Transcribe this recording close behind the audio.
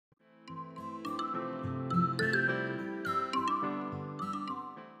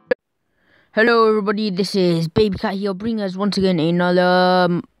Hello everybody, this is Baby Cat here, bringing us once again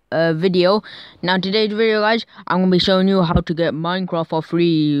another video. Now today's video, guys, I'm going to be showing you how to get Minecraft for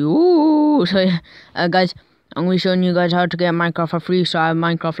free. Ooh! So guys, I'm going to be showing you guys how to get Minecraft for free. So I have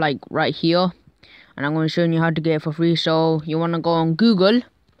Minecraft like right here, and I'm going to show you how to get it for free. So you want to go on Google,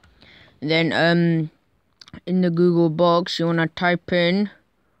 then in the Google box you want to type in,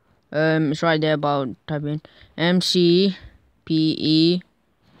 it's right there about type in MCPE.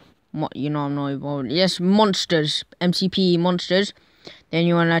 You know, I'm not involved. Yes, monsters. MCP monsters. Then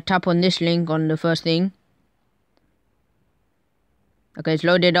you wanna tap on this link on the first thing. Okay, it's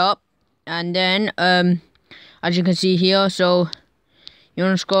loaded up, and then as you can see here, so you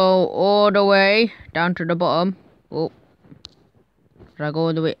wanna scroll all the way down to the bottom. Oh, should I go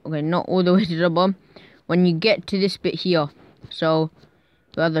all the way? Okay, not all the way to the bottom. When you get to this bit here, so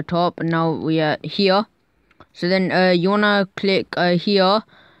we're at the top, and now we are here. So then you wanna click here.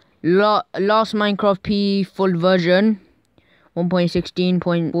 Last Minecraft P full version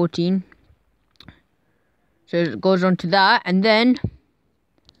 1.16.14. so it goes on to that, and then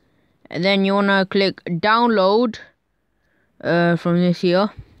you wanna click download from this here.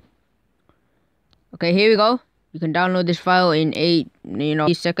 Okay, here we go. You can download this file in 8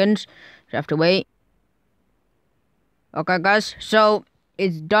 seconds. You have to wait. Okay guys, so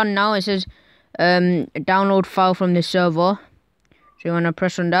it's done now. It says download file from the server. So you want to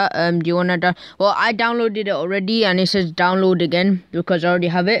press on that. Do you want to well, I downloaded it already, and it says download again because I already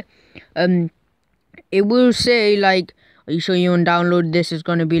have it. It will say like, are you sure you want to download this? Is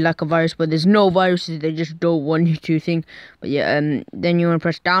going to be like a virus, but there's no viruses. They just don't want you to think. But yeah, then you want to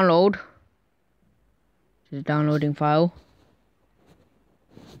press download. It's downloading file.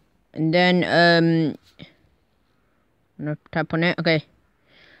 And then I'm gonna tap on it. Okay.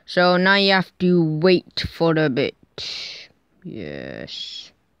 So now you have to wait for a bit.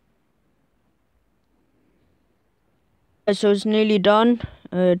 Yes. So it's nearly done.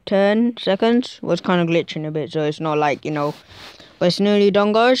 10 seconds. Was kind of glitching a bit, so it's not like, but it's nearly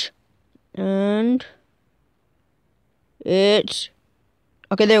done, guys. And it's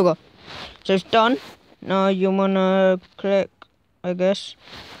okay. There we go. So it's done. Now you wanna click, I guess,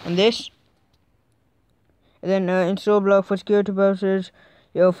 on this, and then install block for security purposes.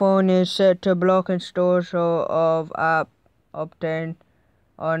 Your phone is set to block and store of app obtain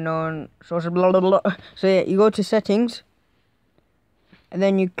unknown source, blah blah blah. So yeah, you go to settings, and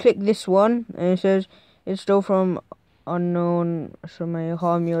then you click this one, and it says install from unknown, so may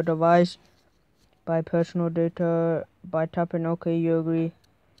harm your device by personal data. By tapping OK, you agree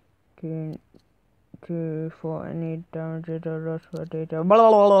to for any damage or loss for data, blah blah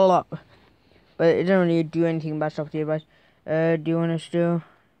blah blah. But it doesn't really do anything bad stuff to your device. Do you want to still?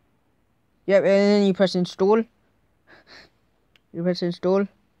 Yep, and then you press install. You press install.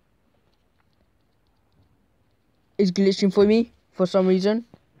 It's glitching for me for some reason.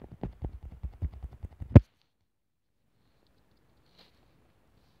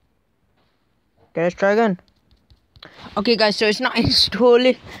 Okay, let's try again. Okay guys, so it's not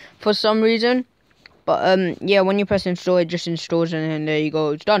installing for some reason. But yeah, when you press install, it just installs, and then there you go,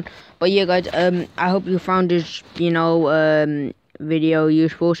 it's done. But yeah guys, I hope you found this video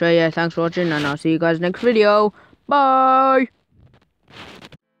useful. So yeah, thanks for watching, and I'll see you guys next video. Bye.